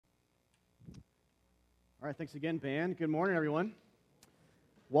All right, thanks again, band. Good morning, everyone.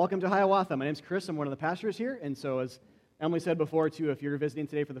 Welcome to Hiawatha. My name's Chris. I'm one of the pastors here, and so as Emily said before, too, if you're visiting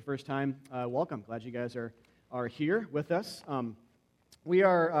today for the first time, welcome. Glad you guys are here with us. We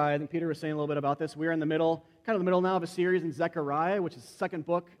are, I think Peter was saying a little bit about this, we are in the middle, kind of the middle now of a series in Zechariah, which is the second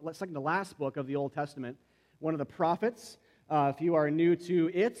to last book of the Old Testament, one of the prophets. If you are new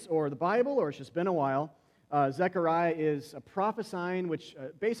to it or the Bible, or it's just been a while, Zechariah is a prophesying, which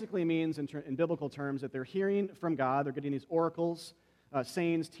basically means in biblical terms that they're hearing from God. They're getting these oracles,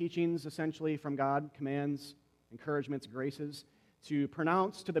 sayings, teachings, essentially from God, commands, encouragements, graces, to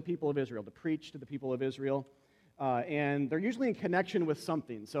pronounce to the people of Israel, to preach to the people of Israel. And they're usually in connection with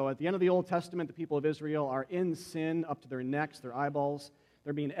something. So at the end of the Old Testament, the people of Israel are in sin up to their necks, their eyeballs.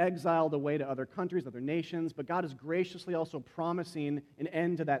 They're being exiled away to other countries, other nations, but God is graciously also promising an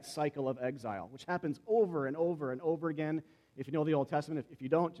end to that cycle of exile, which happens over and over and over again. If you know the Old Testament, if you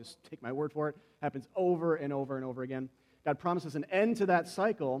don't, just take my word for it. It happens over and over and over again. God promises an end to that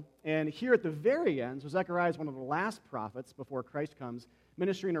cycle, and here at the very end, so Zechariah is one of the last prophets before Christ comes,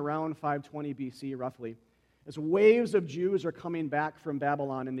 ministering around 520 BC roughly, as waves of Jews are coming back from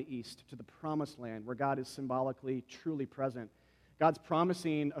Babylon in the east to the Promised Land, where God is symbolically, truly present. God's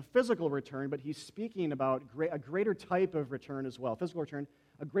promising a physical return, but he's speaking about a greater type of return as well. Physical return,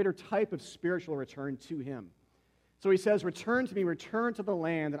 a greater type of spiritual return to him. So he says, return to me, return to the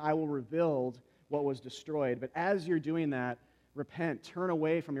land, and I will rebuild what was destroyed. But as you're doing that, repent, turn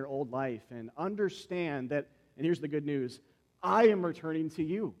away from your old life, and understand that, and here's the good news, I am returning to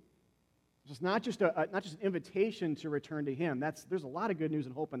you. It's not just an invitation to return to him. There's a lot of good news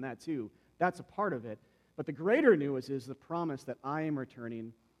and hope in that too. That's a part of it. But the greater news is the promise that I am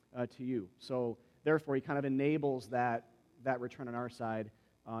returning to you. So therefore, he kind of enables that return on our side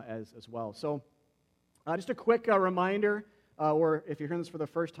as well. So just a quick reminder, or if you're hearing this for the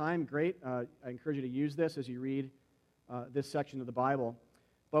first time, great. I encourage you to use this as you read this section of the Bible.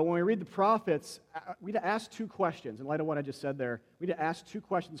 But when we read the prophets, we need to ask two questions. In light of what I just said there, we need to ask two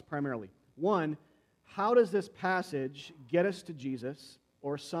questions primarily. One, how does this passage get us to Jesus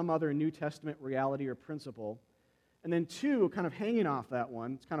or some other New Testament reality or principle? And then two, kind of hanging off that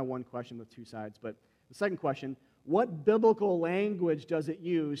one, it's kind of one question with two sides, but the second question, what biblical language does it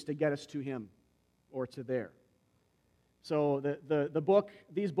use to get us to him or to there? So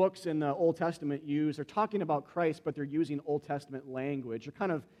these books in the Old Testament are talking about Christ, but they're using Old Testament language. They're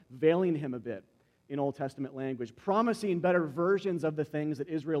kind of veiling him a bit in Old Testament language, promising better versions of the things that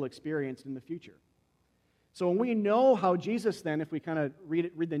Israel experienced in the future. So when we know how Jesus then, if we kind of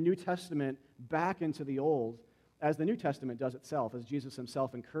read the New Testament back into the Old, as the New Testament does itself, as Jesus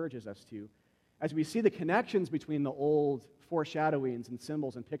himself encourages us to, as we see the connections between the old foreshadowings and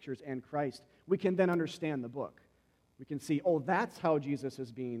symbols and pictures and Christ, we can then understand the book. We can see, oh, that's how Jesus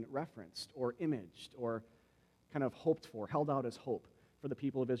is being referenced or imaged or kind of hoped for, held out as hope for the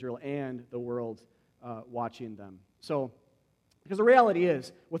people of Israel and the world watching them. So, because the reality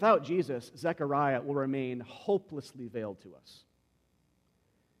is, without Jesus, Zechariah will remain hopelessly veiled to us.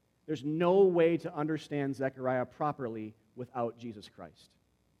 There's no way to understand Zechariah properly without Jesus Christ,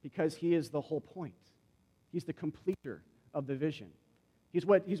 because he is the whole point. He's the completer of the vision. He's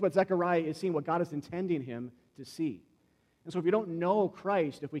what Zechariah is seeing, what God is intending him to see. And so if we don't know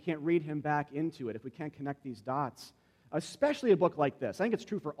Christ, if we can't read him back into it, if we can't connect these dots, especially a book like this, I think it's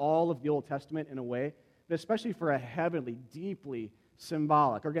true for all of the Old Testament in a way, but especially for a heavenly, deeply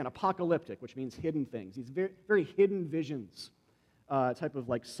symbolic, or again, apocalyptic, which means hidden things, these very, very hidden visions, type of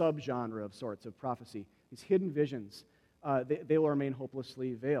like subgenre of sorts of prophecy, these hidden visions, they will remain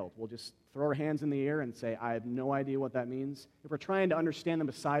hopelessly veiled. We'll just throw our hands in the air and say, I have no idea what that means. If we're trying to understand them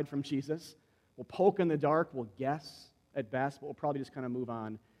aside from Jesus, we'll poke in the dark, we'll guess at best, but we'll probably just kind of move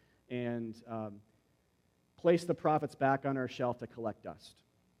on and place the prophets back on our shelf to collect dust.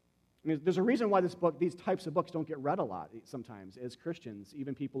 I mean, there's a reason why these types of books don't get read a lot sometimes as Christians,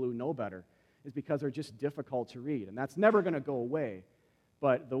 even people who know better, is because they're just difficult to read. And that's never going to go away.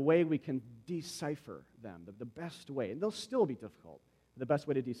 But the way we can decipher them, the best way, and they'll still be difficult, the best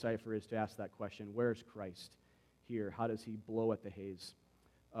way to decipher is to ask that question, where's Christ here? How does he blow at the haze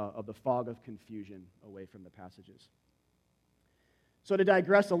of the fog of confusion away from the passages? So to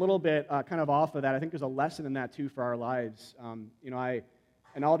digress a little bit, kind of off of that, I think there's a lesson in that too for our lives.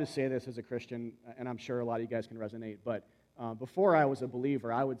 And I'll just say this as a Christian, and I'm sure a lot of you guys can resonate, but before I was a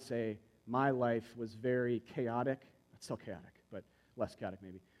believer, I would say my life was very chaotic. It's still chaotic, but less chaotic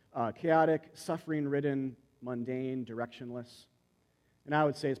maybe. Chaotic, suffering-ridden, mundane, directionless. And I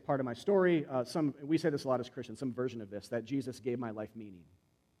would say as part of my story, we say this a lot as Christians, some version of this, that Jesus gave my life meaning.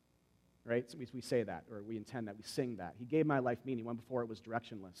 Right? So we say that, or we intend that, we sing that. He gave my life meaning, when before it was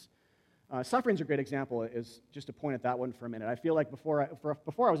directionless. Suffering's a great example, is just to point at that one for a minute. I feel like before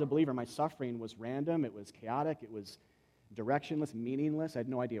I was a believer, my suffering was random, it was chaotic, it was directionless, meaningless. I had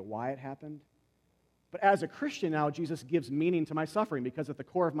no idea why it happened. But as a Christian now, Jesus gives meaning to my suffering, because at the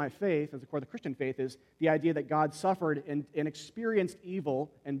core of my faith, at the core of the Christian faith, is the idea that God suffered and experienced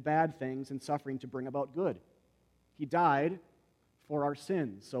evil and bad things and suffering to bring about good. He died for our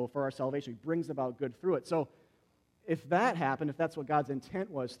sins, so for our salvation. He brings about good through it. So if that happened, if that's what God's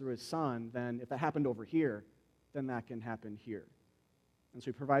intent was through his Son, then if that happened over here, then that can happen here. And so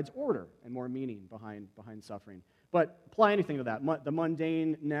he provides order and more meaning behind suffering. But apply anything to that, the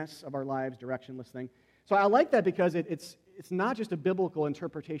mundaneness of our lives, directionless thing. So I like that because it's not just a biblical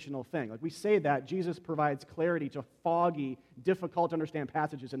interpretational thing. Like we say that, Jesus provides clarity to foggy, difficult to understand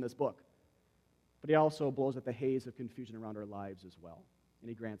passages in this book. But he also blows at the haze of confusion around our lives as well. And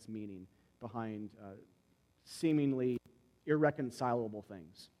he grants meaning behind seemingly irreconcilable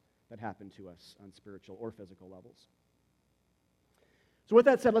things that happen to us on spiritual or physical levels. So with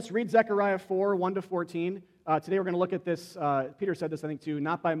that said, let's read Zechariah 4, 1-14. Today we're going to look at this. Peter said this, I think, too.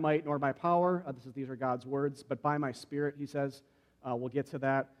 Not by might nor by power. These are God's words. But by my Spirit, he says. We'll get to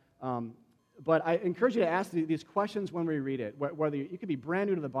that. But I encourage you to ask these questions when we read it. Whether you could be brand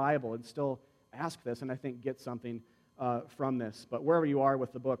new to the Bible and still ask this, and I think get something from this. But wherever you are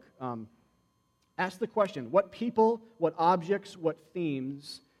with the book, ask the question, what people, what objects, what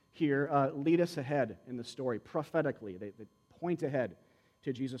themes here lead us ahead in the story prophetically? They point ahead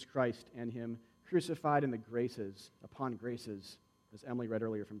to Jesus Christ and him crucified, and the graces upon graces, as Emily read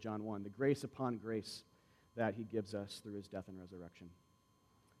earlier from John 1, the grace upon grace that he gives us through his death and resurrection.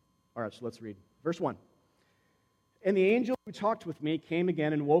 All right, so let's read. Verse 1. And the angel who talked with me came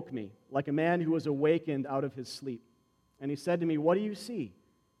again and woke me, like a man who was awakened out of his sleep. And he said to me, what do you see?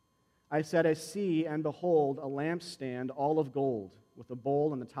 I said, I see, and behold, a lampstand all of gold, with a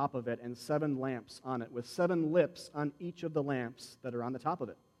bowl on the top of it and 7 lamps on it, with 7 lips on each of the lamps that are on the top of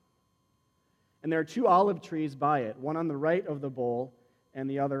it. And there are 2 olive trees by it, one on the right of the bowl and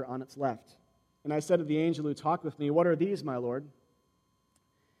the other on its left. And I said to the angel who talked with me, what are these, my Lord?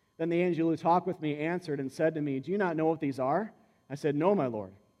 Then the angel who talked with me answered and said to me, do you not know what these are? I said, no, my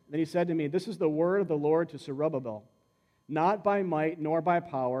Lord. Then he said to me, this is the word of the Lord to Zerubbabel. Not by might nor by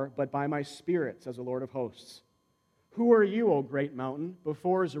power, but by my Spirit, says the Lord of hosts. Who are you, O great mountain?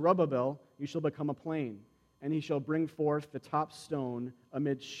 Before Zerubbabel you shall become a plain, and he shall bring forth the top stone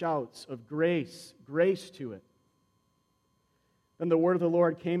amid shouts of grace, grace to it. Then the word of the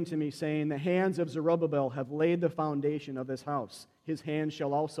Lord came to me, saying, the hands of Zerubbabel have laid the foundation of this house. His hands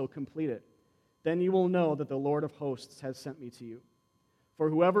shall also complete it. Then you will know that the Lord of hosts has sent me to you. For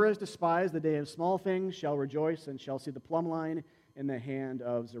whoever has despised the day of small things shall rejoice and shall see the plumb line in the hand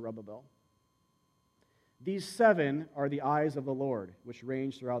of Zerubbabel. These 7 are the eyes of the Lord, which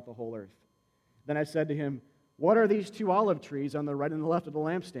range throughout the whole earth. Then I said to him, what are these 2 olive trees on the right and the left of the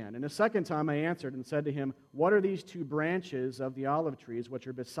lampstand? And a second time I answered and said to him, what are these 2 branches of the olive trees, which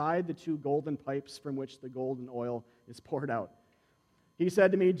are beside the 2 golden pipes from which the golden oil is poured out? He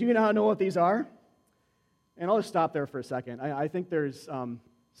said to me, do you not know what these are? And I'll just stop there for a second. I think there's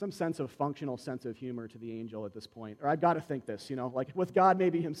some sense of functional sense of humor to the angel at this point. Or I've got to think this, like with God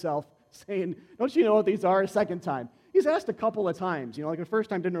maybe himself saying, don't you know what these are, a second time? He's asked a couple of times, like the first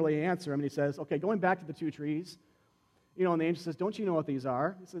time didn't really answer him, and he says, okay, going back to the 2 trees, and the angel says, don't you know what these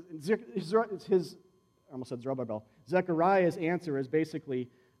are? He says, I almost said Zerubbabel. Zechariah's answer is basically,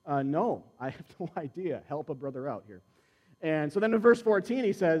 no, I have no idea. Help a brother out here. And so then in verse 14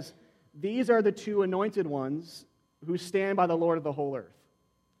 he says, these are the 2 anointed ones who stand by the Lord of the whole earth.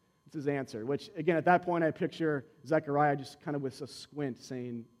 It's his answer, which, again, at that point I picture Zechariah just kind of with a squint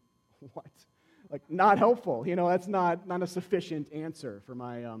saying, what? Like, not helpful. That's not a sufficient answer for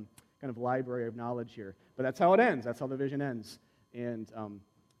my kind of library of knowledge here. But that's how it ends. That's how the vision ends. And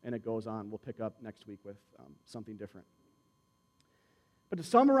it goes on. We'll pick up next week with something different. But to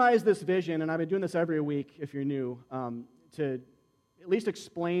summarize this vision, and I've been doing this every week if you're new, to at least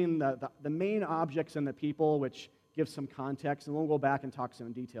explain the main objects and the people, which gives some context, and we'll go back and talk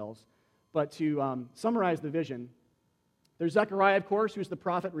some details. But to summarize the vision, there's Zechariah, of course, who's the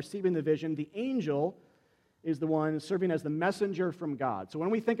prophet receiving the vision. The angel is the one serving as the messenger from God. So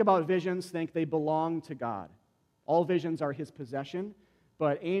when we think about visions, think they belong to God. All visions are his possession,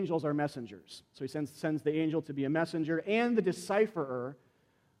 but angels are messengers. So he sends the angel to be a messenger and the decipherer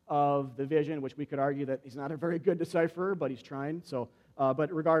of the vision, which we could argue that he's not a very good decipherer, but he's trying.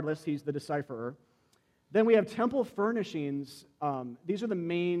 But regardless, he's the decipherer. Then we have temple furnishings. These are the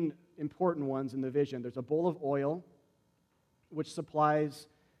main important ones in the vision. There's a bowl of oil, which supplies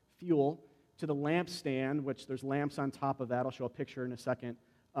fuel to the lampstand, which there's lamps on top of that. I'll show a picture in a second.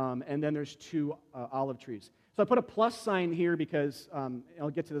 and then there's 2 olive trees. So I put a plus sign here because I'll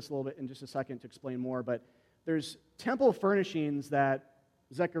get to this a little bit in just a second to explain more, but there's temple furnishings that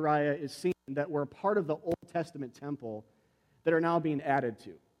Zechariah is seeing that were part of the Old Testament temple that are now being added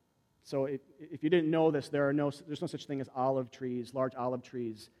to. So if you didn't know this, there's no such thing as olive trees, large olive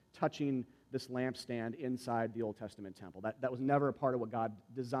trees touching this lampstand inside the Old Testament temple. That was never a part of what God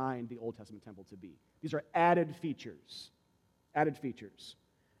designed the Old Testament temple to be. These are added features. Added features.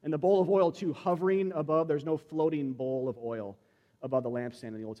 And the bowl of oil, too, hovering above, there's no floating bowl of oil above the lampstand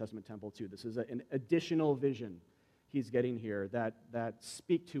in the Old Testament temple, too. This is an additional vision he's getting here that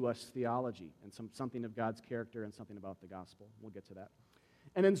speak to us theology and something of God's character and something about the gospel. We'll get to that.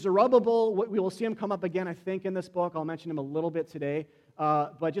 And then Zerubbabel, we will see him come up again, I think, in this book. I'll mention him a little bit today.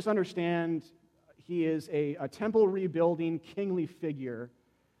 But just understand he is a temple rebuilding kingly figure.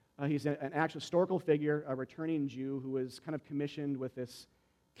 He's an actual historical figure, a returning Jew who was kind of commissioned with this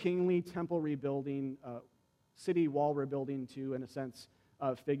kingly temple rebuilding, city wall rebuilding too, in a sense,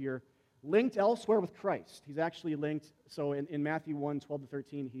 figure, linked elsewhere with Christ. He's actually linked, so in Matthew 1, 12 to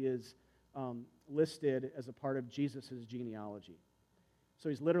 13, he is listed as a part of Jesus' genealogy. So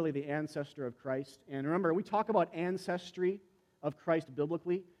he's literally the ancestor of Christ. And remember, we talk about ancestry of Christ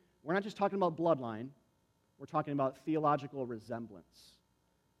biblically. We're not just talking about bloodline. We're talking about theological resemblance.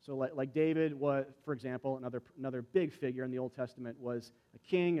 So like David was, for example, another big figure in the Old Testament, was a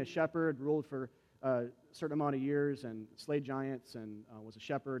king, a shepherd, ruled for a certain amount of years and slayed giants and was a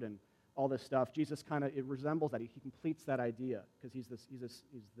shepherd and all this stuff. Jesus it resembles that. He completes that idea because he's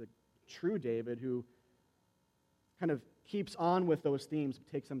the true David who kind of keeps on with those themes,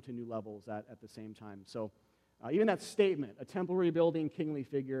 but takes them to new levels at the same time. So even that statement, a temple rebuilding kingly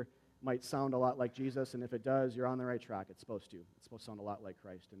figure, might sound a lot like Jesus, and if it does, you're on the right track. It's supposed to. It's supposed to sound a lot like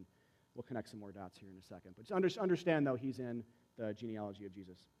Christ, and we'll connect some more dots here in a second. But just understand, though, he's in the genealogy of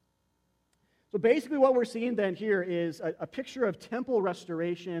Jesus. So basically what we're seeing then here is a picture of temple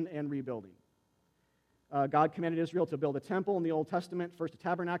restoration and rebuilding. God commanded Israel to build a temple in the Old Testament, first a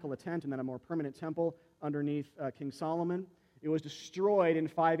tabernacle, a tent, and then a more permanent temple underneath King Solomon. It was destroyed in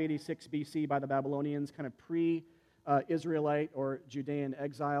 586 BC by the Babylonians, kind of pre-Israelite or Judean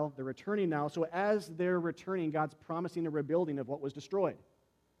exile. They're returning now. So as they're returning, God's promising a rebuilding of what was destroyed.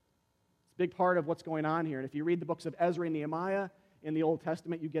 It's a big part of what's going on here. And if you read the books of Ezra and Nehemiah in the Old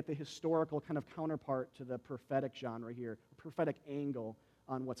Testament, you get the historical kind of counterpart to the prophetic genre here, a prophetic angle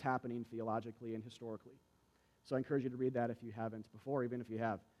on what's happening theologically and historically. So I encourage you to read that if you haven't before, even if you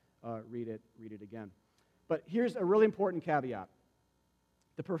have, read it again. But here's a really important caveat.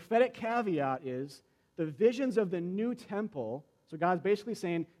 The prophetic caveat is the visions of the new temple. So God's basically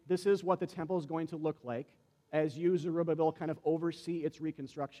saying, this is what the temple is going to look like as you, Zerubbabel, kind of oversee its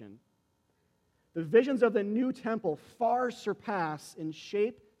reconstruction. The visions of the new temple far surpass in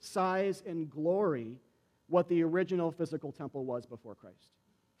shape, size, and glory what the original physical temple was before Christ.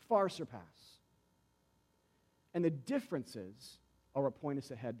 Far surpass. And the differences are what point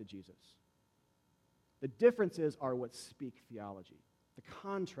us ahead to Jesus. The differences are what speak theology. The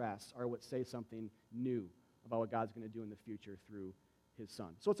contrasts are what say something new about what God's going to do in the future through his Son.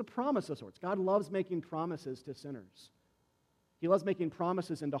 So it's a promise of sorts. God loves making promises to sinners. He loves making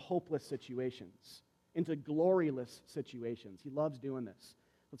promises into hopeless situations, into gloryless situations. He loves doing this.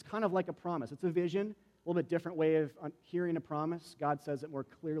 It's kind of like a promise. It's a vision, a little bit different way of hearing a promise. God says it more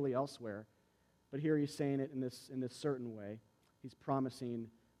clearly elsewhere. But here he's saying it in this certain way. He's promising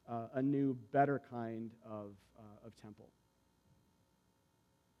a new, better kind of temple.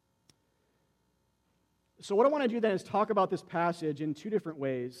 So what I want to do then is talk about this passage in 2 different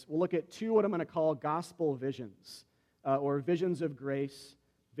ways. We'll look at 2 what I'm going to call gospel visions, or visions of grace,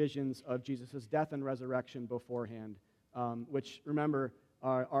 visions of Jesus' death and resurrection beforehand, which, remember,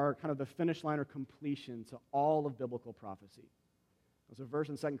 are kind of the finish line or completion to all of biblical prophecy. There's a verse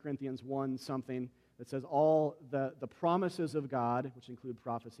in 2 Corinthians 1 something that says all the promises of God, which include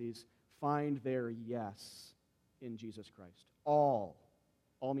prophecies, find their yes in Jesus Christ. All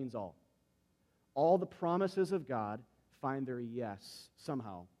means all. All the promises of God find their yes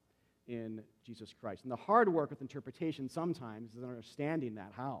somehow in Jesus Christ. And the hard work with interpretation sometimes is understanding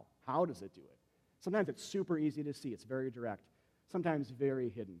that. How? How does it do it? Sometimes it's super easy to see. It's very direct. Sometimes very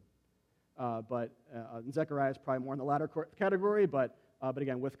hidden. But Zechariah is probably more in the latter category, but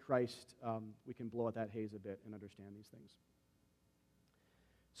again, with Christ, we can blow out that haze a bit and understand these things.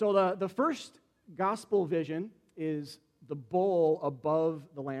 So the first gospel vision is the bowl above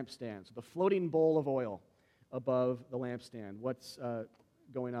the lampstand, so the floating bowl of oil above the lampstand. What's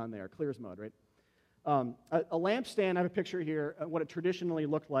going on there? Clear as mud, right? A lampstand, I have a picture here, what it traditionally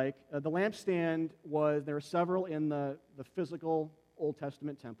looked like. The lampstand there were several in the physical Old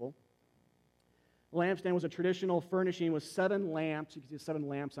Testament temple. The lampstand was a traditional furnishing with 7 lamps. You can see 7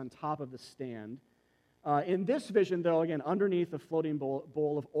 lamps on top of the stand. In this vision, though, again, underneath a floating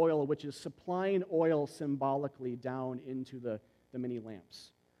bowl of oil, which is supplying oil symbolically down into the many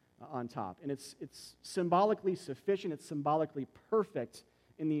lamps on top. And it's symbolically sufficient, it's symbolically perfect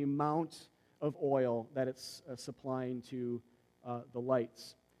in the amount of oil that it's supplying to the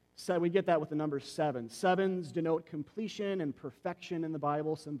lights. So we get that with the number 7. 7s denote completion and perfection in the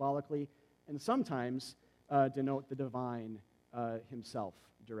Bible symbolically, and sometimes denote the divine himself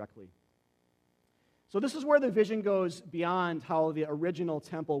directly. So this is where the vision goes beyond how the original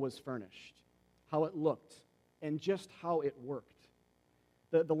temple was furnished, how it looked, and just how it worked.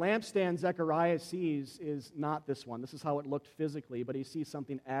 The lampstand Zechariah sees is not this one. This is how it looked physically, but he sees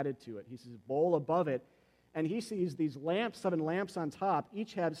something added to it. He sees a bowl above it, and he sees these lamps, 7 lamps on top.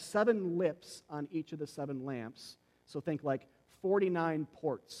 Each have 7 lips on each of the 7 lamps. So think like 49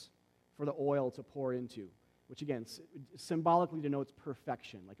 ports for the oil to pour into, which again symbolically denotes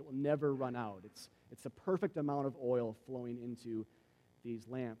perfection, like it will never run out. It's the perfect amount of oil flowing into these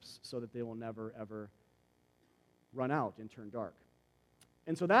lamps so that they will never, ever run out and turn dark.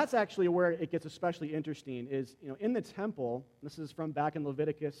 And so that's actually where it gets especially interesting is, in the temple, this is from back in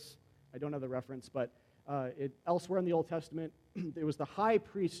Leviticus, I don't have the reference, but elsewhere in the Old Testament, it was the high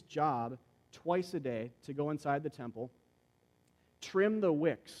priest's job twice a day to go inside the temple, trim the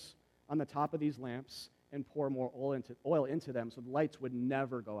wicks on the top of these lamps, and pour more oil into them so the lights would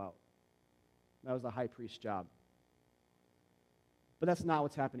never go out. That was the high priest's job. But that's not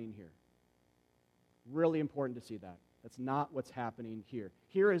what's happening here. Really important to see that. That's not what's happening here.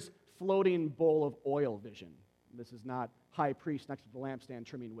 Here is floating bowl of oil vision. This is not high priest next to the lampstand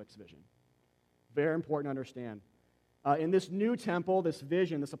trimming wicks vision. Very important to understand. In this new temple, this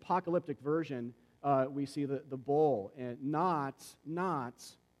vision, this apocalyptic version, we see the bowl, and not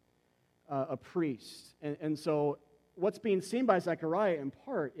a priest. And so what's being seen by Zechariah in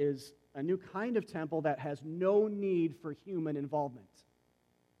part is a new kind of temple that has no need for human involvement.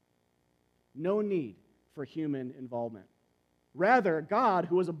 No need for human involvement. Rather, God,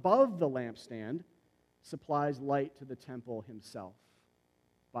 who is above the lampstand, supplies light to the temple himself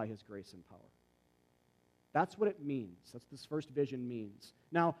by his grace and power. That's what it means. That's what this first vision means.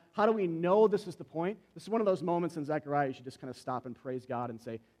 Now, how do we know this is the point? This is one of those moments in Zechariah you should just kind of stop and praise God and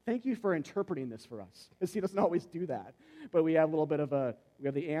say, thank you for interpreting this for us. Because he doesn't always do that. But we have a little bit of we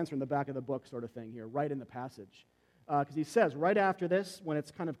have the answer in the back of the book sort of thing here, right in the passage. Because he says, right after this, when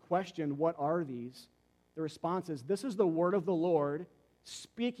it's kind of questioned, what are these? The response is, this is the word of the Lord,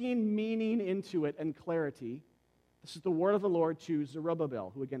 speaking meaning into it and clarity. This is the word of the Lord to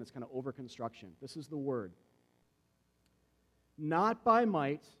Zerubbabel, who again is kind of over construction. This is the word. Not by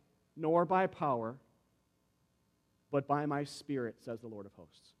might, nor by power, but by my Spirit, says the Lord of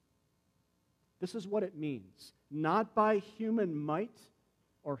hosts. This is what it means. Not by human might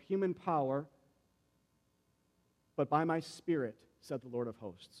or human power, but by my Spirit, said the Lord of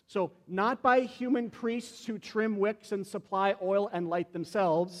hosts. So, not by human priests who trim wicks and supply oil and light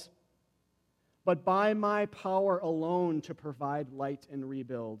themselves, but by my power alone to provide light and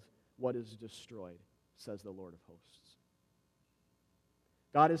rebuild what is destroyed, says the Lord of hosts.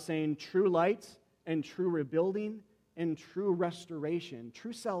 God is saying true light and true rebuilding and true restoration,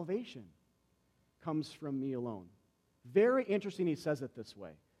 true salvation comes from me alone. Very interesting he says it this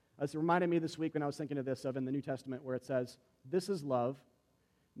way. It reminded me this week when I was thinking of this, in the New Testament where it says, this is love,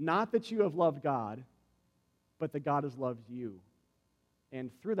 not that you have loved God, but that God has loved you.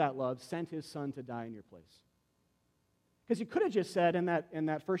 And through that love, sent his Son to die in your place. Because you could have just said in that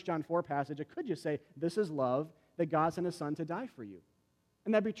 1 John 4 passage, it could just say, this is love, that God sent his Son to die for you.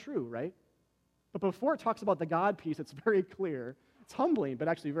 And that'd be true, right? But before it talks about the God piece, it's very clear. It's humbling, but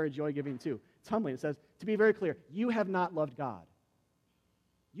actually very joy-giving too. It's humbling. It says, to be very clear, you have not loved God.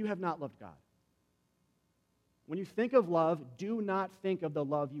 You have not loved God. When you think of love, do not think of the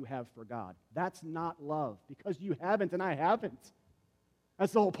love you have for God. That's not love, because you haven't and I haven't.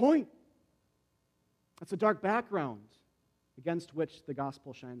 That's the whole point. That's a dark background against which the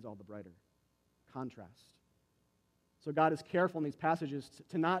gospel shines all the brighter. Contrast. So God is careful in these passages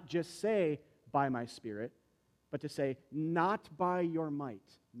to not just say, by my Spirit, but to say, not by your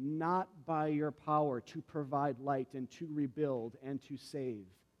might, not by your power to provide light and to rebuild and to save,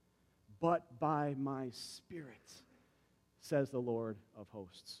 but by my Spirit, says the Lord of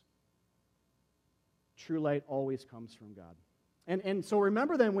hosts. True light always comes from God. And so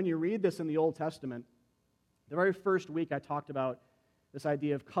remember then when you read this in the Old Testament, the very first week I talked about this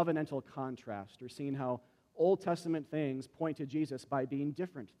idea of covenantal contrast, or seeing how Old Testament things point to Jesus by being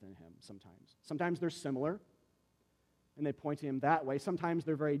different than him sometimes. Sometimes they're similar, and they point to him that way. Sometimes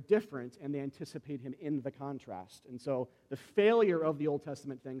they're very different, and they anticipate him in the contrast. And so the failure of the Old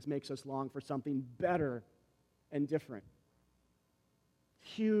Testament things makes us long for something better and different.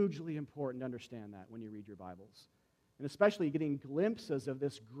 Hugely important to understand that when you read your Bibles. And especially getting glimpses of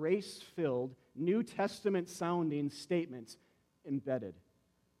this grace-filled, New Testament-sounding statements embedded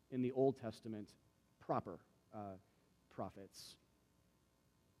in the Old Testament proper prophets.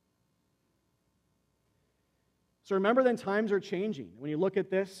 So remember then, times are changing. When you look at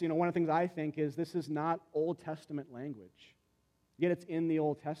this, one of the things I think is this is not Old Testament language, yet it's in the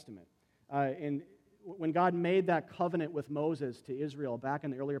Old Testament. And when God made that covenant with Moses to Israel back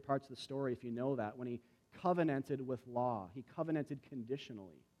in the earlier parts of the story, if you know that, when he covenanted with law, he covenanted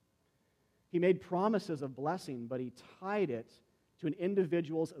conditionally. He made promises of blessing, but he tied it to an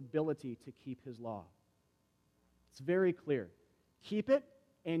individual's ability to keep his law. It's very clear. Keep it,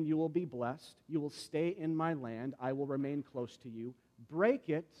 and you will be blessed. You will stay in my land. I will remain close to you. Break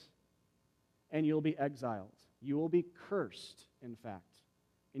it, and you'll be exiled. You will be cursed, in fact,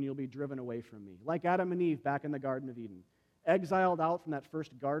 and you'll be driven away from me. Like Adam and Eve back in the Garden of Eden. Exiled out from that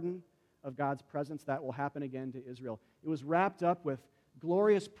first garden of God's presence, that will happen again to Israel. It was wrapped up with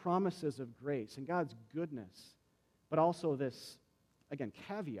glorious promises of grace and God's goodness, but also this, again,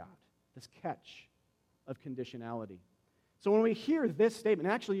 caveat, this catch of conditionality. So when we hear this statement,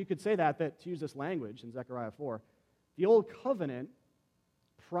 actually you could say that to use this language in Zechariah 4, the old covenant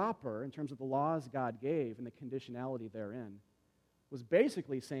proper in terms of the laws God gave and the conditionality therein was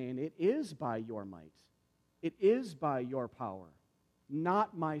basically saying it is by your might, it is by your power,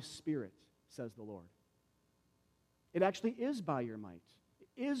 not my spirit, says the Lord. It actually is by your might.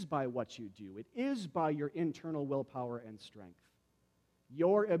 It is by what you do. It is by your internal willpower and strength.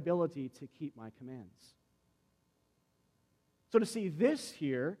 Your ability to keep my commands. So to see this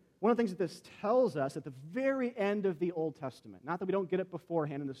here, one of the things that this tells us at the very end of the Old Testament, not that we don't get it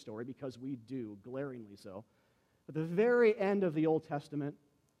beforehand in the story, because we do, glaringly so, but the very end of the Old Testament,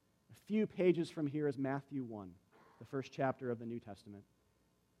 a few pages from here is Matthew 1, the first chapter of the New Testament.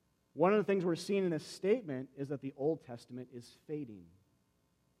 One of the things we're seeing in this statement is that the Old Testament is fading.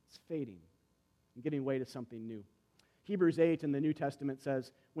 It's fading and giving way to something new. Hebrews 8 in the New Testament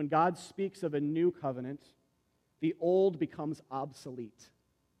says, when God speaks of a new covenant, the old becomes obsolete.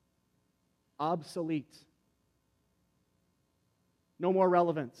 Obsolete. No more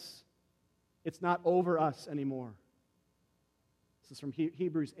relevance. It's not over us anymore. This is from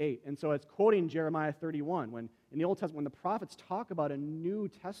Hebrews 8. And so it's quoting Jeremiah 31. When in the Old Testament, when the prophets talk about a New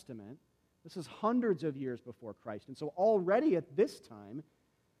Testament, this is hundreds of years before Christ. And so already at this time,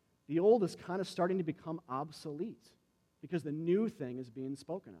 the old is kind of starting to become obsolete because the new thing is being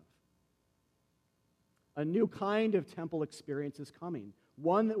spoken of. A new kind of temple experience is coming,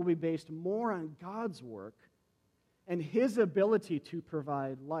 one that will be based more on God's work and His ability to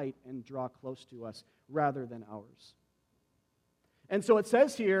provide light and draw close to us rather than ours. And so it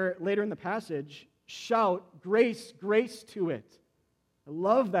says here, later in the passage, shout, grace, grace to it. I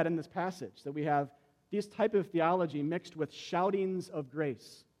love that in this passage, that we have this type of theology mixed with shoutings of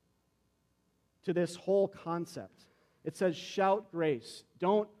grace to this whole concept. It says, shout grace.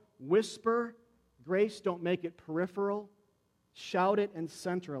 Don't whisper grace, don't make it peripheral. Shout it and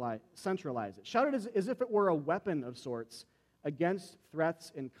centralize it. Shout it as if it were a weapon of sorts against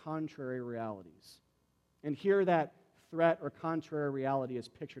threats and contrary realities. And here that threat or contrary reality is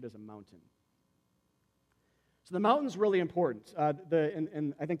pictured as a mountain. So the mountain's really important.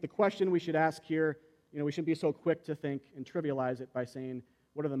 And I think the question we should ask here, we shouldn't be so quick to think and trivialize it by saying,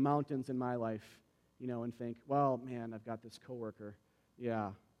 what are the mountains in my life? And think, well, man, I've got this coworker.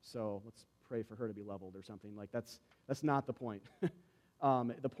 Yeah, so let's pray for her to be leveled or something. Like that's not the point.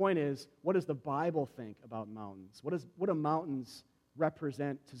 The point is, what does the Bible think about mountains? What do mountains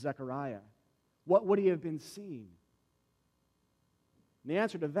represent to Zechariah? What would he have been seeing? And the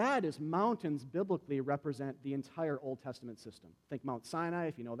answer to that is mountains biblically represent the entire Old Testament system. Think Mount Sinai,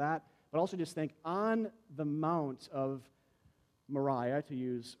 if you know that, but also just think on the Mount of Moriah, to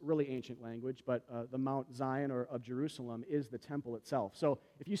use really ancient language, but the Mount Zion or of Jerusalem is the temple itself. So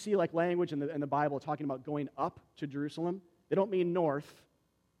if you see like language in the Bible talking about going up to Jerusalem, they don't mean north,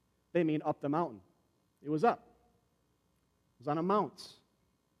 they mean up the mountain. It was up. It was on a mount.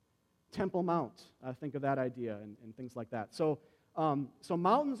 Temple Mount. Think of that idea and things like that. So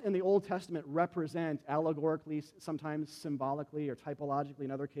mountains in the Old Testament represent allegorically, sometimes symbolically or typologically,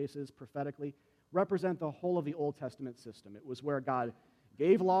 in other cases prophetically, represent the whole of the Old Testament system. It was where God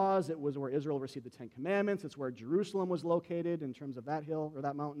gave laws. It was where Israel received the Ten Commandments. It's where Jerusalem was located in terms of that hill or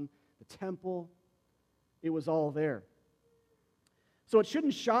that mountain, the temple. It was all there. So it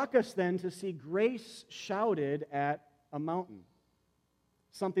shouldn't shock us then to see grace shouted at a mountain,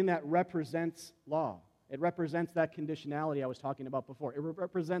 something that represents law. It represents that conditionality I was talking about before. It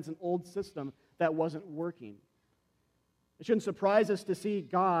represents an old system that wasn't working. It shouldn't surprise us to see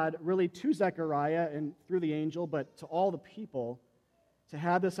God really to Zechariah and through the angel, but to all the people, to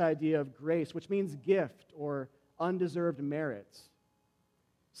have this idea of grace, which means gift or undeserved merit.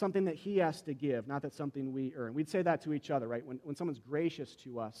 Something that he has to give, not that something we earn. We'd say that to each other, right? When someone's gracious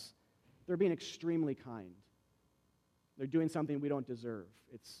to us, they're being extremely kind. They're doing something we don't deserve.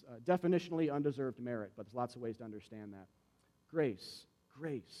 It's definitionally undeserved merit, but there's lots of ways to understand that. Grace,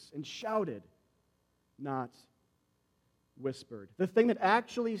 grace, and shouted, not whispered. The thing that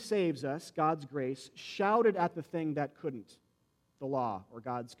actually saves us, God's grace, shouted at the thing that couldn't, the law or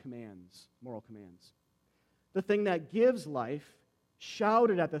God's commands, moral commands. The thing that gives life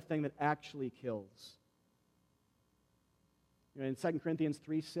shouted at the thing that actually kills. You know, in 2 Corinthians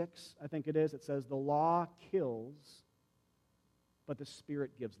 3:6, I think it is, it says, the law kills, but the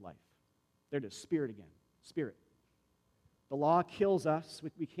Spirit gives life. There it is, Spirit again. Spirit. The law kills us.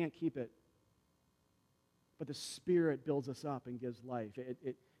 We can't keep it. But the Spirit builds us up and gives life.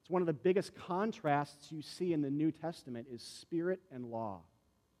 It's one of the biggest contrasts you see in the New Testament is Spirit and law.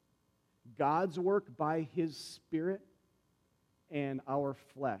 God's work by His Spirit and our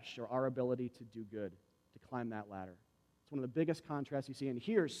flesh, or our ability to do good, to climb that ladder. It's one of the biggest contrasts you see. And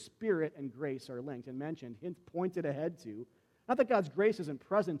here, Spirit and grace are linked and mentioned, pointed ahead to. Not that God's grace isn't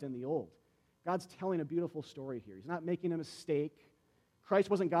present in the old. God's telling a beautiful story here. He's not making a mistake. Christ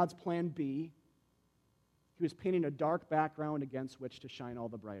wasn't God's plan B. He was painting a dark background against which to shine all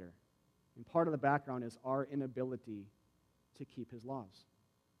the brighter. And part of the background is our inability to keep His laws.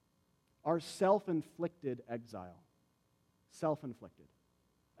 Our self-inflicted exile. Self-inflicted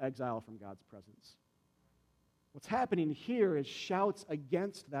exile from God's presence. What's happening here is shouts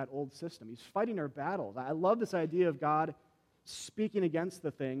against that old system. He's fighting our battles. I love this idea of God speaking against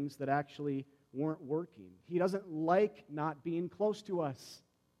the things that actually weren't working. He doesn't like not being close to us.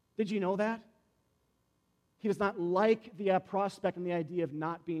 Did you know that? He does not like the prospect and the idea of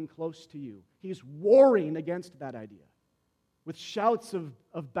not being close to you. He's warring against that idea with shouts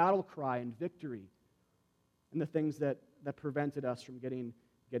of battle cry and victory and the things that prevented us from getting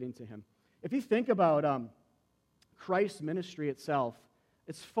to Him. If you think about Christ's ministry itself,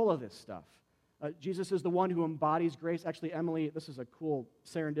 it's full of this stuff. Jesus is the one who embodies grace. Actually, Emily, this is a cool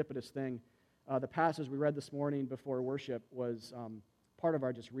serendipitous thing. The passage we read this morning before worship was part of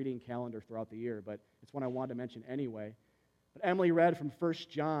our just reading calendar throughout the year, but it's one I wanted to mention anyway. But Emily read from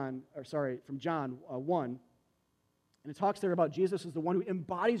John 1, and it talks there about Jesus as the one who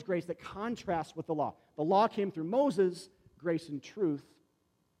embodies grace that contrasts with the law. The law came through Moses, grace and truth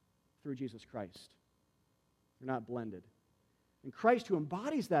through Jesus Christ. They're not blended. And Christ, who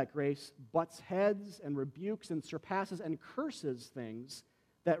embodies that grace, butts heads and rebukes and surpasses and curses things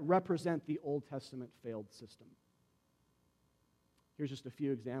that represent the Old Testament failed system. Here's just a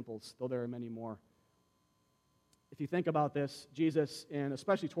few examples, though there are many more. If you think about this, Jesus, and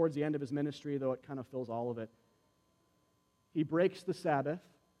especially towards the end of His ministry, though it kind of fills all of it, He breaks the Sabbath,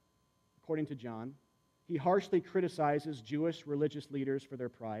 according to John. He harshly criticizes Jewish religious leaders for their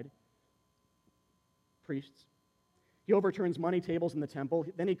pride, priests. He overturns money tables in the temple.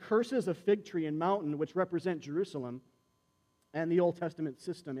 Then He curses a fig tree and mountain, which represent Jerusalem and the Old Testament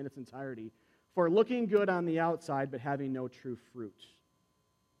system in its entirety, for looking good on the outside but having no true fruit.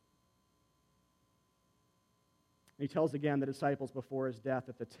 And He tells again the disciples before His death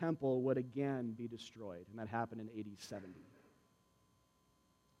that the temple would again be destroyed, and that happened in AD 70.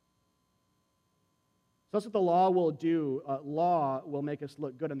 So that's what the law will do. Law will make us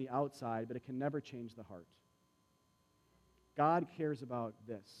look good on the outside, but it can never change the heart. God cares about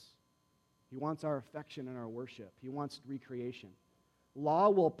this. He wants our affection and our worship. He wants recreation. Law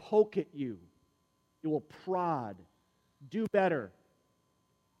will poke at you. It will prod. Do better.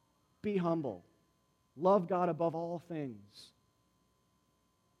 Be humble. Love God above all things.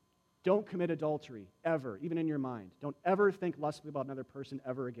 Don't commit adultery, ever, even in your mind. Don't ever think lustfully about another person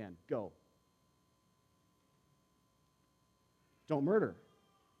ever again. Go. Don't murder.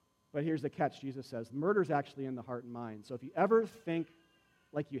 But here's the catch, Jesus says. Murder's actually in the heart and mind. So if you ever think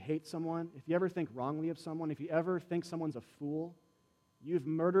like you hate someone, if you ever think wrongly of someone, if you ever think someone's a fool, you've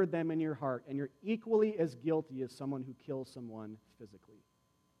murdered them in your heart, and you're equally as guilty as someone who kills someone physically.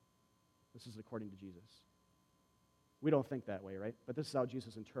 This is according to Jesus. We don't think that way, right? But this is how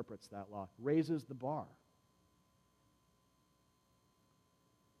Jesus interprets that law. Raises the bar.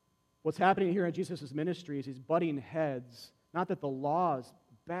 What's happening here in Jesus' ministry is He's butting heads. Not that the law is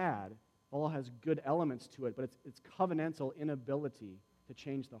bad. The law has good elements to it, but it's covenantal inability to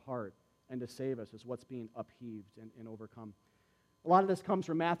change the heart and to save us is what's being upheaved and overcome. A lot of this comes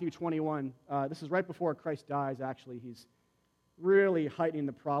from Matthew 21. This is right before Christ dies, actually. He's really heightening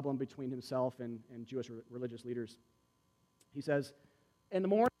the problem between himself and Jewish religious leaders. He says, "In the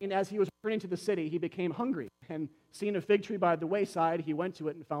morning, as he was returning to the city, he became hungry, and seeing a fig tree by the wayside, he went to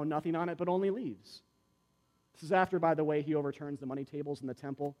it and found nothing on it but only leaves." This is after, by the way, he overturns the money tables in the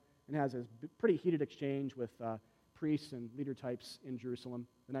temple and has a pretty heated exchange with priests and leader types in Jerusalem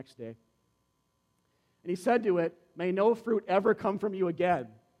the next day. And he said to it, "May no fruit ever come from you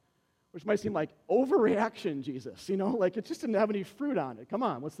again." Which might seem like overreaction, Jesus. Like it just didn't have any fruit on it. Come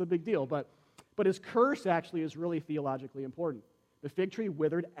on, what's the big deal? But his curse actually is really theologically important. The fig tree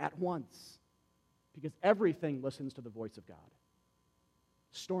withered at once because everything listens to the voice of God.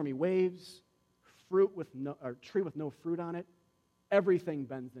 Stormy waves, tree with no fruit on it, everything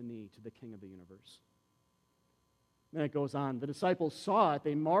bends the knee to the King of the universe. Then it goes on. The disciples saw it.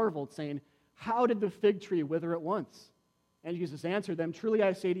 They marveled, saying, "How did the fig tree wither at once?" And Jesus answered them, "Truly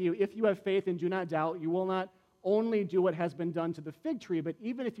I say to you, if you have faith and do not doubt, you will not only do what has been done to the fig tree, but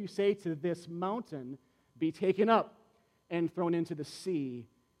even if you say to this mountain, 'Be taken up and thrown into the sea,'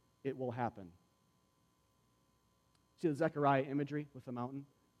 it will happen." See the Zechariah imagery with the mountain?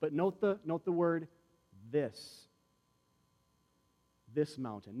 But note the word "this." This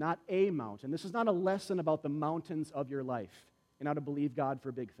mountain, not a mountain. This is not a lesson about the mountains of your life and how to believe God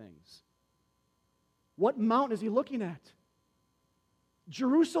for big things. What mountain is he looking at?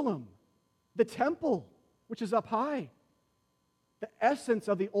 Jerusalem, the temple, which is up high. The essence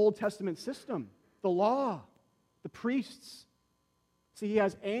of the Old Testament system, the law, the priests. See, he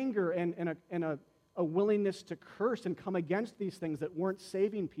has anger and a willingness to curse and come against these things that weren't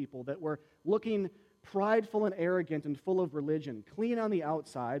saving people, that were looking prideful and arrogant and full of religion, clean on the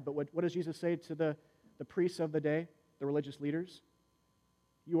outside. But what does Jesus say to the priests of the day, the religious leaders?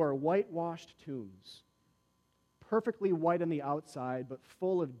 "You are whitewashed tombs, perfectly white on the outside, but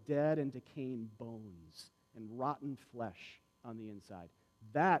full of dead and decaying bones and rotten flesh on the inside."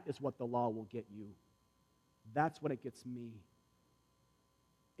 That is what the law will get you. That's what it gets me.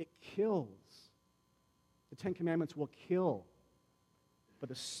 It kills. The Ten Commandments will kill. But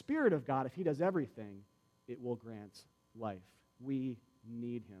the Spirit of God, if he does everything, it will grant life. We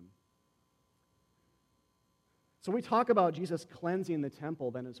need him. So we talk about Jesus cleansing the temple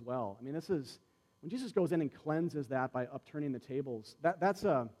then as well. I mean, this is, when Jesus goes in and cleanses that by upturning the tables, it's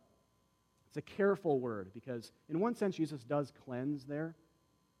a careful word because in one sense Jesus does cleanse there.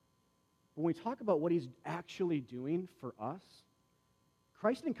 When we talk about what he's actually doing for us,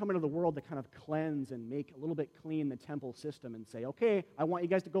 Christ didn't come into the world to kind of cleanse and make a little bit clean the temple system and say, "Okay, I want you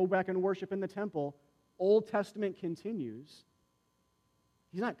guys to go back and worship in the temple." Old Testament continues.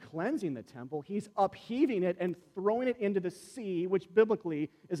 He's not cleansing the temple. He's upheaving it and throwing it into the sea, which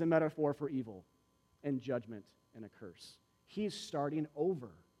biblically is a metaphor for evil and judgment and a curse. He's starting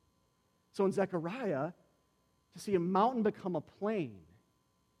over. So in Zechariah, to see a mountain become a plain,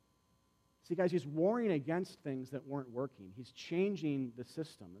 see, guys, he's warring against things that weren't working. He's changing the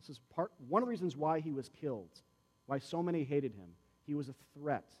system. This is one of the reasons why he was killed, why so many hated him. He was a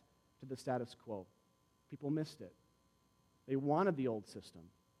threat to the status quo. People missed it. They wanted the old system.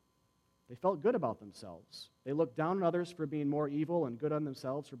 They felt good about themselves. They looked down on others for being more evil and good on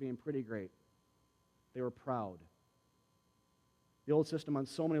themselves for being pretty great. They were proud. The old system on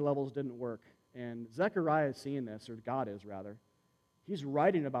so many levels didn't work. And Zechariah is seeing this, or God is rather. He's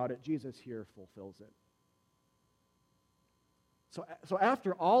writing about it. Jesus here fulfills it. So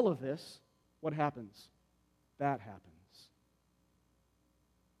after all of this, what happens? That happens.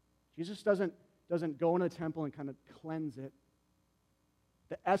 Jesus doesn't go in a temple and kind of cleanse it.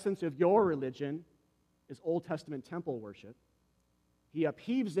 The essence of your religion is Old Testament temple worship. He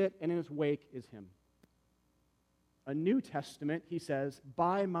upheaves it, and in its wake is him. A New Testament, he says,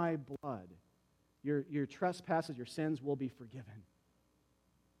 "By my blood, your trespasses, your sins will be forgiven."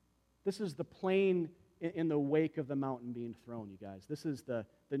 This is the plain in the wake of the mountain being thrown, you guys. This is the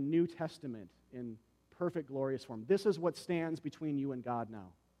New Testament in perfect, glorious form. This is what stands between you and God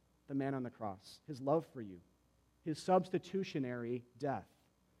now. The man on the cross, his love for you, his substitutionary death.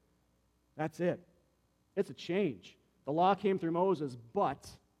 That's it. It's a change. The law came through Moses,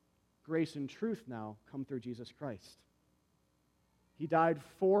 but grace and truth now come through Jesus Christ. He died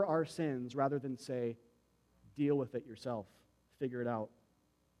for our sins rather than say, deal with it yourself, figure it out.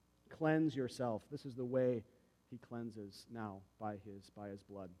 Cleanse yourself. This is the way he cleanses now by his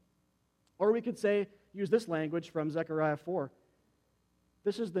blood. Or we could say, use this language from Zechariah 4.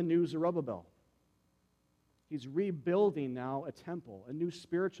 This is the new Zerubbabel. He's rebuilding now a temple, a new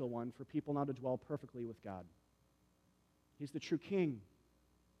spiritual one for people now to dwell perfectly with God. He's the true king.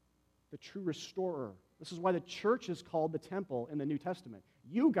 the true restorer. This is why the church is called the temple in the New Testament.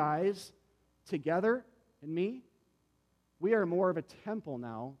 You guys, together, and me, we are more of a temple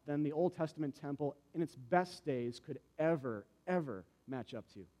now than the Old Testament temple in its best days could ever match up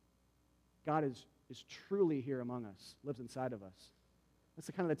to. God is truly here among us, lives inside of us. That's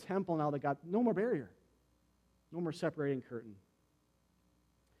the kind of the temple now that God, no more barrier, no more separating curtain.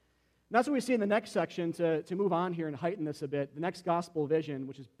 And that's what we see in the next section to move on here and heighten this a bit. The next gospel vision,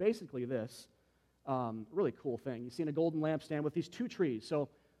 which is basically this, really cool thing. You see a golden lampstand with these two trees. So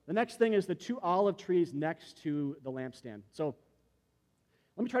the next thing is the two olive trees next to the lampstand. So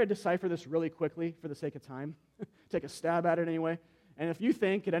let me try to decipher this really quickly for the sake of time. Take a stab at it anyway. And if you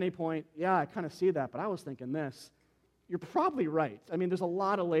think at any point, yeah, I kind of see that, but I was thinking this, you're probably right. I mean, there's a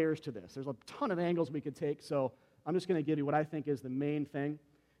lot of layers to this. There's a ton of angles we could take, so I'm just going to give you what I think is the main thing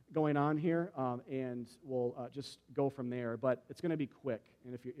going on here, and we'll just go from there. But it's going to be quick,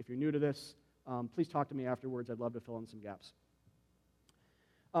 and if you're new to this, please talk to me afterwards. I'd love to fill in some gaps.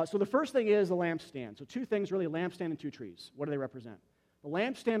 So the first thing is the lampstand. So two things really, a lampstand and two trees. What do they represent? The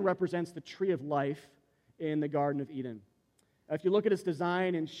lampstand represents the tree of life in the Garden of Eden. If you look at its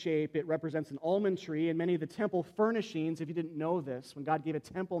design and shape, it represents an almond tree, and many of the temple furnishings, if you didn't know this, when God gave a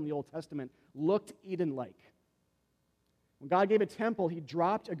temple in the Old Testament, looked Eden-like. When God gave a temple, he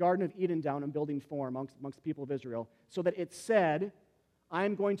dropped a Garden of Eden down in building form amongst the people of Israel so that it said,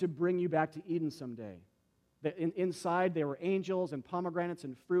 I'm going to bring you back to Eden someday. That inside there were angels and pomegranates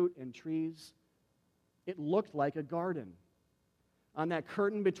and fruit and trees. It looked like a garden. On that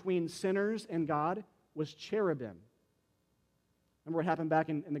curtain between sinners and God was cherubim. Remember what happened back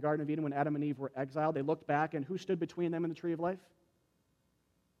in the Garden of Eden when Adam and Eve were exiled? They looked back, and who stood between them and the tree of life?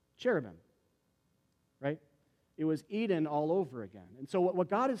 Cherubim, right? It was Eden all over again. And so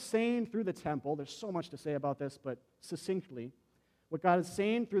what God is saying through the temple, there's so much to say about this, but succinctly, what God is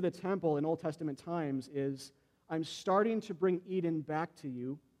saying through the temple in Old Testament times is, I'm starting to bring Eden back to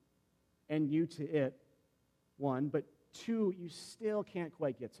you, and you to it, one, but two, you still can't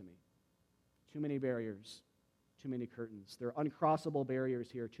quite get to me. Too many barriers. Too many curtains. There are uncrossable barriers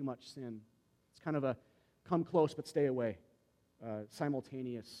here, too much sin. It's kind of a come close but stay away,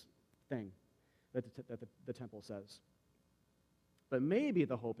 simultaneous thing that the temple says. But maybe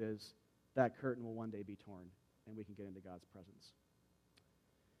the hope is that curtain will one day be torn and we can get into God's presence.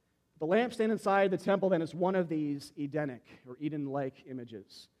 The lampstand inside the temple then is one of these Edenic or Eden-like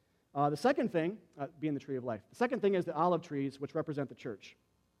images. The second thing, being the tree of life. The second thing is the olive trees, which represent the church.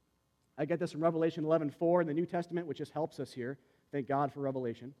 I get this from Revelation 11:4 in the New Testament, which just helps us here. Thank God for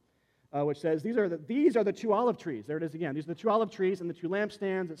Revelation, which says, these are the two olive trees. There it is again. These are the two olive trees and the two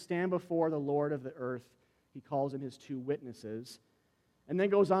lampstands that stand before the Lord of the earth. He calls in his two witnesses. And then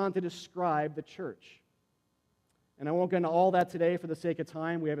goes on to describe the church. And I won't get into all that today for the sake of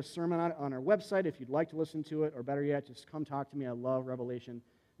time. We have a sermon on our website if you'd like to listen to it, or better yet, just come talk to me. I love Revelation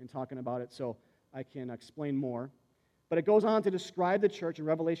and talking about it, so I can explain more. But it goes on to describe the church in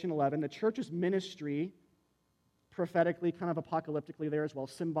Revelation 11. The church's ministry, prophetically, kind of apocalyptically there as well,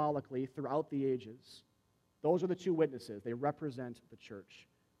 symbolically, throughout the ages. Those are the two witnesses. They represent the church.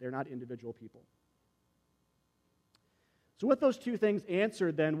 They're not individual people. So with those two things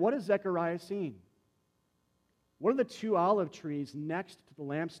answered, then, what is Zechariah seeing? What are the two olive trees next to the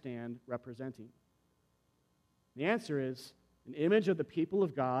lampstand representing? The answer is an image of the people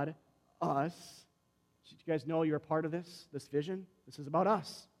of God, us. Did you guys know you're a part of this vision? This is about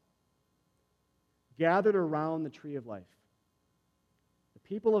us. Gathered around the tree of life. The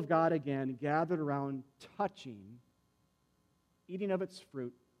people of God, again, gathered around touching, eating of its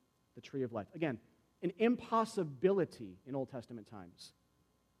fruit, the tree of life. Again, an impossibility in Old Testament times.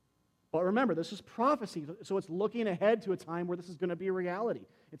 But remember, this is prophecy, so it's looking ahead to a time where this is going to be a reality.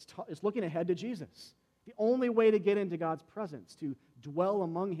 It's looking ahead to Jesus. The only way to get into God's presence, to dwell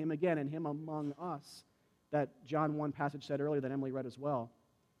among him again and him among us, that John 1 passage said earlier that Emily read as well,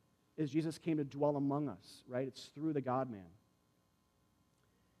 is Jesus came to dwell among us, right? It's through the God-man.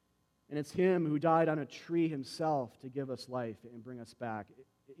 And it's him who died on a tree himself to give us life and bring us back.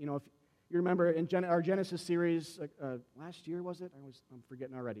 You know, if you remember in our Genesis series, last year was it? I'm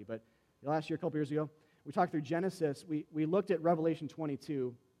forgetting already, but last year, a couple years ago, we talked through Genesis. We looked at Revelation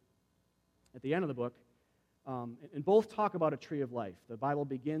 22 at the end of the book, and both talk about a tree of life. The Bible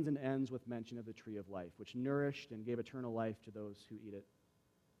begins and ends with mention of the tree of life, which nourished and gave eternal life to those who eat it.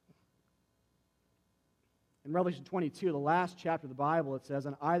 In Revelation 22, the last chapter of the Bible, it says,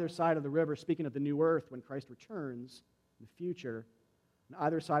 on either side of the river, speaking of the new earth when Christ returns in the future, on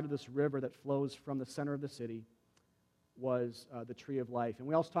either side of this river that flows from the center of the city was the tree of life. And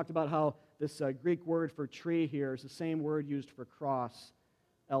we also talked about how this Greek word for tree here is the same word used for cross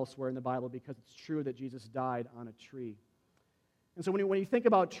elsewhere in the Bible because it's true that Jesus died on a tree. And so when you think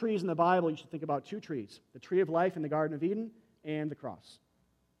about trees in the Bible, you should think about two trees, the tree of life in the Garden of Eden and the cross.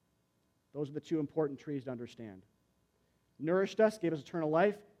 Those are the two important trees to understand. Nourished us, gave us eternal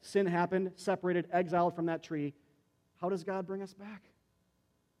life. Sin happened, separated, exiled from that tree. How does God bring us back?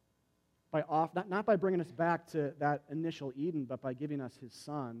 Not by bringing us back to that initial Eden, but by giving us his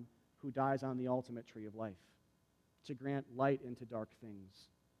Son who dies on the ultimate tree of life to grant light into dark things,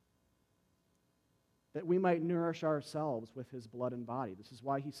 that we might nourish ourselves with his blood and body. This is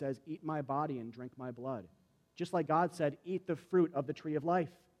why he says, eat my body and drink my blood. Just like God said, eat the fruit of the tree of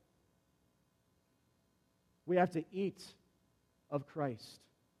life. We have to eat of Christ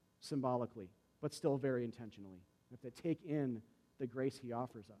symbolically, but still very intentionally. We have to take in the grace he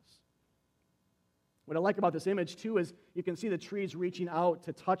offers us. What I like about this image, too, is you can see the trees reaching out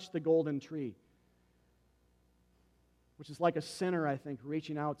to touch the golden tree, which is like a sinner, I think,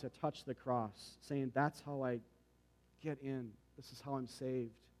 reaching out to touch the cross, saying, that's how I get in. This is how I'm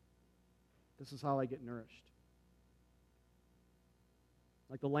saved. This is how I get nourished.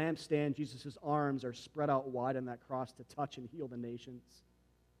 Like the lampstand, Jesus' arms are spread out wide on that cross to touch and heal the nations.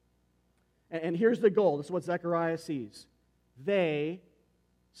 And here's the goal. This is what Zechariah sees. They,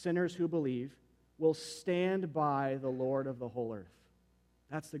 sinners who believe, will stand by the Lord of the whole earth.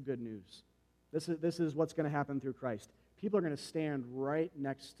 That's the good news. This is what's going to happen through Christ. People are going to stand right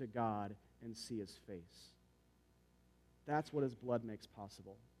next to God and see his face. That's what his blood makes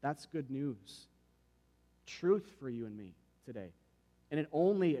possible. That's good news. Truth for you and me today. And it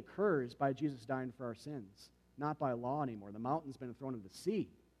only occurs by Jesus dying for our sins, not by law anymore. The mountain's been thrown into the sea.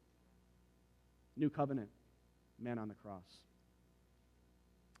 New covenant, man on the cross.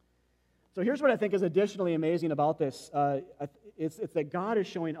 So here's what I think is additionally amazing about this. It's that God is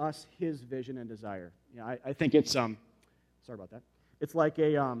showing us his vision and desire. I think it's, sorry about that. It's like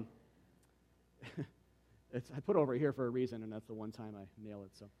a, I put it over here for a reason, and that's the one time I nail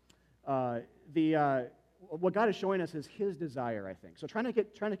it. So what God is showing us is his desire, I think. So trying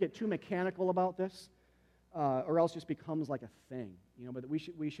to get too mechanical about this, or else just becomes like a thing. But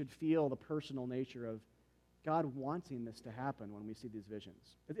we should feel the personal nature of God wanting this to happen when we see these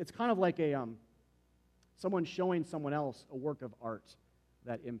visions. It's kind of like someone showing someone else a work of art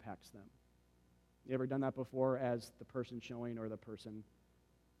that impacts them. You ever done that before as the person showing or the person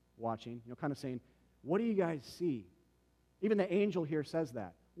watching? Kind of saying, what do you guys see? Even the angel here says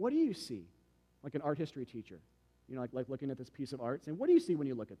that. What do you see? Like an art history teacher. Like looking at this piece of art, saying, what do you see when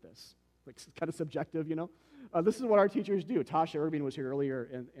you look at this? Like kind of subjective, This is what our teachers do. Tasha Irving was here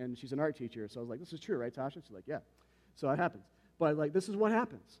earlier, and she's an art teacher. So I was like, this is true, right, Tasha? She's like, yeah. So that happens. But this is what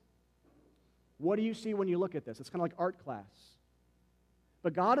happens. What do you see when you look at this? It's kind of like art class.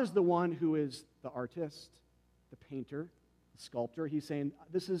 But God is the one who is the artist, the painter, the sculptor. He's saying,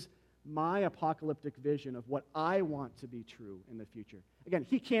 this is my apocalyptic vision of what I want to be true in the future. Again,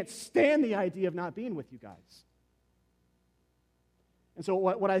 he can't stand the idea of not being with you guys. And so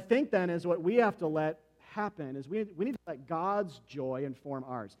what I think then is what we have to let happen is we need to let God's joy inform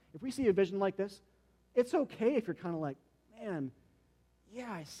ours. If we see a vision like this, it's okay if you're kind of like, man,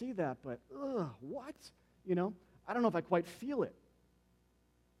 yeah, I see that, but what? I don't know if I quite feel it.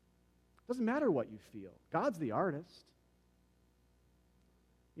 It doesn't matter what you feel. God's the artist.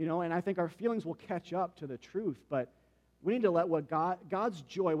 And I think our feelings will catch up to the truth, but we need to let what God's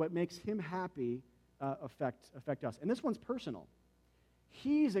joy, what makes him happy, affect us. And this one's personal.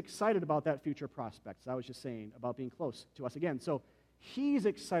 He's excited about that future prospect, as I was just saying, about being close to us again. So he's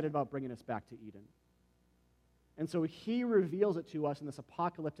excited about bringing us back to Eden. And so he reveals it to us in this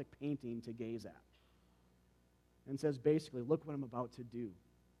apocalyptic painting to gaze at. And says, basically, look what I'm about to do.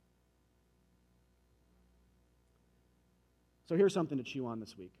 So here's something to chew on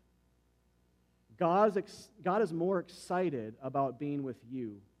this week. God is more excited about being with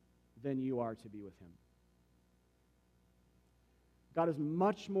you than you are to be with him. God is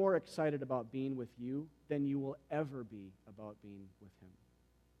much more excited about being with you than you will ever be about being with him.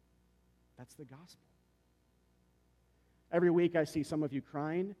 That's the gospel. Every week I see some of you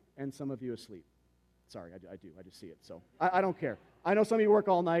crying and some of you asleep. Sorry, I do. I just see it. So I don't care. I know some of you work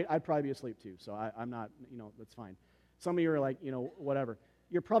all night. I'd probably be asleep too. So I'm not, that's fine. Some of you are like, whatever.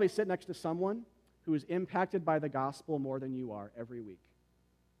 You're probably sitting next to someone who is impacted by the gospel more than you are every week.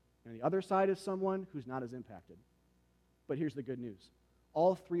 And the other side is someone who's not as impacted. But here's the good news.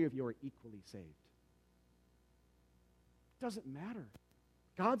 All three of you are equally saved. It doesn't matter.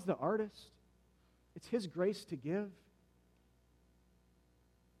 God's the artist. It's his grace to give.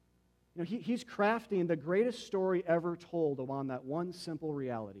 He's crafting the greatest story ever told on that one simple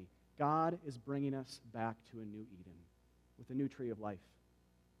reality. God is bringing us back to a new Eden with a new tree of life.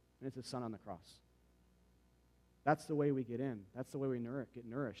 and it's his Son on the cross. That's the way we get in. That's the way we get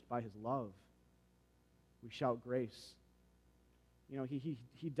nourished, by his love. We shout grace. You know,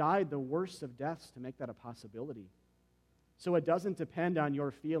 he died the worst of deaths to make that a possibility. So it doesn't depend on your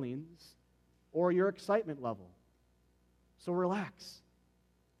feelings or your excitement level. So relax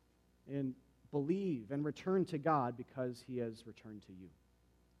and believe and return to God because he has returned to you.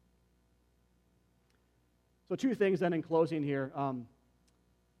 So two things then in closing here.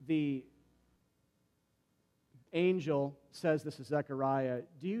 The angel says this to Zechariah,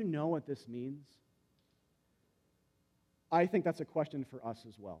 do you know what this means? I think that's a question for us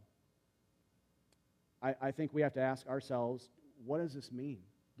as well. I think we have to ask ourselves, what does this mean?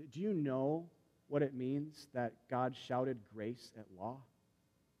 Do you know what it means that God shouted grace at law?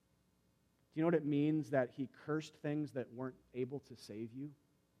 Do you know what it means that he cursed things that weren't able to save you?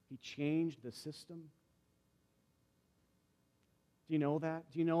 He changed the system. Do you know that?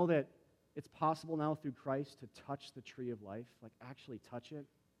 Do you know that it's possible now through Christ to touch the tree of life, like actually touch it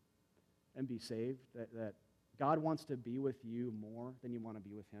and be saved? That God wants to be with you more than you want to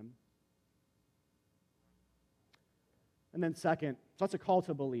be with him? And then second, so that's a call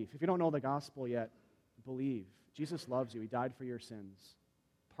to belief. If you don't know the gospel yet, believe. Jesus loves you. He died for your sins.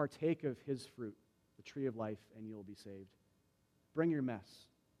 Partake of his fruit, the tree of life, and you'll be saved. Bring your mess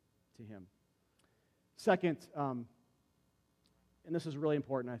to him. Second, and this is really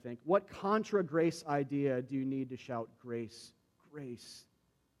important, I think, what contra grace idea do you need to shout grace, grace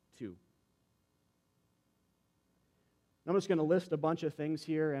to? I'm just going to list a bunch of things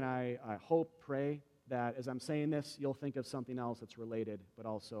here, and I hope, pray, that as I'm saying this, you'll think of something else that's related, but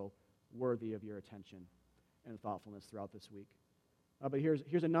also worthy of your attention and thoughtfulness throughout this week. But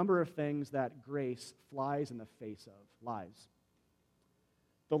here's a number of things that grace flies in the face of. Lies.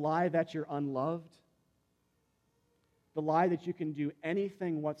 The lie that you're unloved. The lie that you can do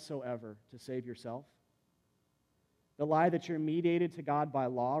anything whatsoever to save yourself. The lie that you're mediated to God by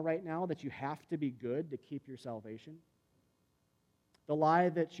law right now, that you have to be good to keep your salvation. The lie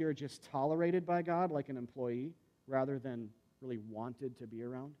that you're just tolerated by God like an employee rather than really wanted to be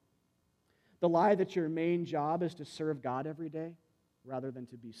around. The lie that your main job is to serve God every day rather than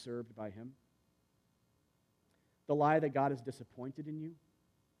to be served by him. The lie that God is disappointed in you.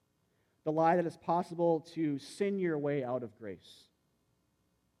 The lie that it's possible to sin your way out of grace.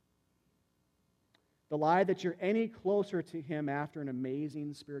 The lie that you're any closer to him after an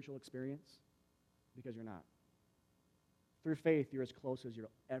amazing spiritual experience, because you're not. Through faith, you're as close as you'll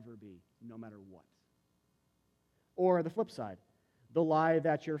ever be, no matter what. Or the flip side, the lie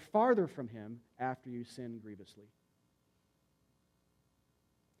that you're farther from him after you sin grievously.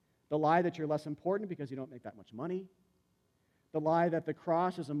 The lie that you're less important because you don't make that much money. The lie that the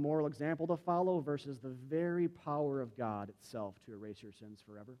cross is a moral example to follow versus the very power of God itself to erase your sins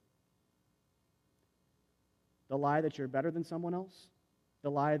forever. The lie that you're better than someone else.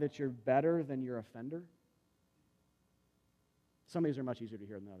 The lie that you're better than your offender. Some of these are much easier to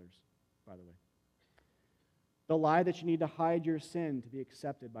hear than others, by the way. The lie that you need to hide your sin to be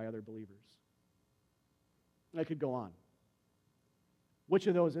accepted by other believers. I could go on. Which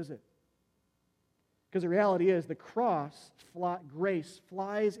of those is it? Because the reality is the cross, grace,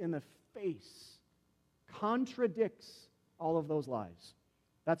 flies in the face, contradicts all of those lies.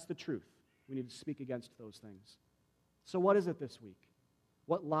 That's the truth. We need to speak against those things. So what is it this week?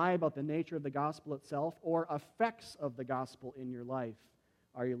 What lie about the nature of the gospel itself or effects of the gospel in your life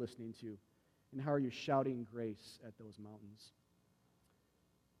are you listening to? And how are you shouting grace at those mountains?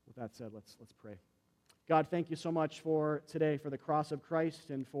 With that said, let's pray. God, thank you so much for today, for the cross of Christ,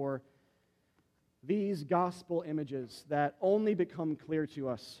 and for these gospel images that only become clear to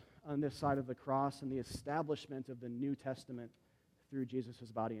us on this side of the cross and the establishment of the New Testament through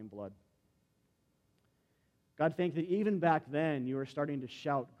Jesus' body and blood. God, thank you that even back then you were starting to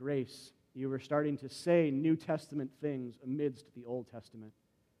shout grace. You were starting to say New Testament things amidst the Old Testament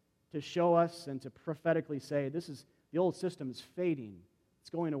to show us and to prophetically say, the old system is fading. It's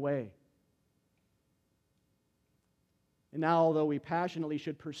going away. And now, although we passionately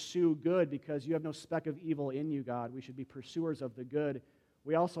should pursue good because you have no speck of evil in you, God, we should be pursuers of the good,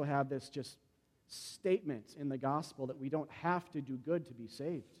 we also have this just statement in the gospel that we don't have to do good to be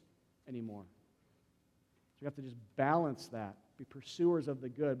saved anymore. So we have to just balance that, be pursuers of the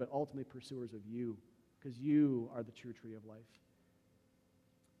good, but ultimately pursuers of you, because you are the true tree of life.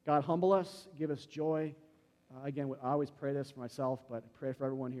 God, humble us, give us joy. Again, I always pray this for myself, but I pray for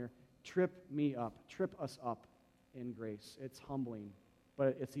everyone here. Trip us up in grace. It's humbling,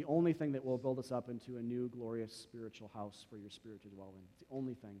 but it's the only thing that will build us up into a new, glorious spiritual house for your Spirit to dwell in. It's the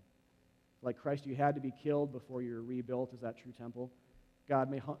only thing. Like Christ, you had to be killed before you were rebuilt as that true temple. God,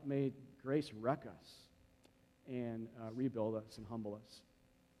 may grace wreck us and rebuild us and humble us.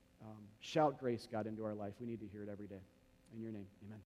 Shout grace, God, into our life. We need to hear it every day. In your name, amen.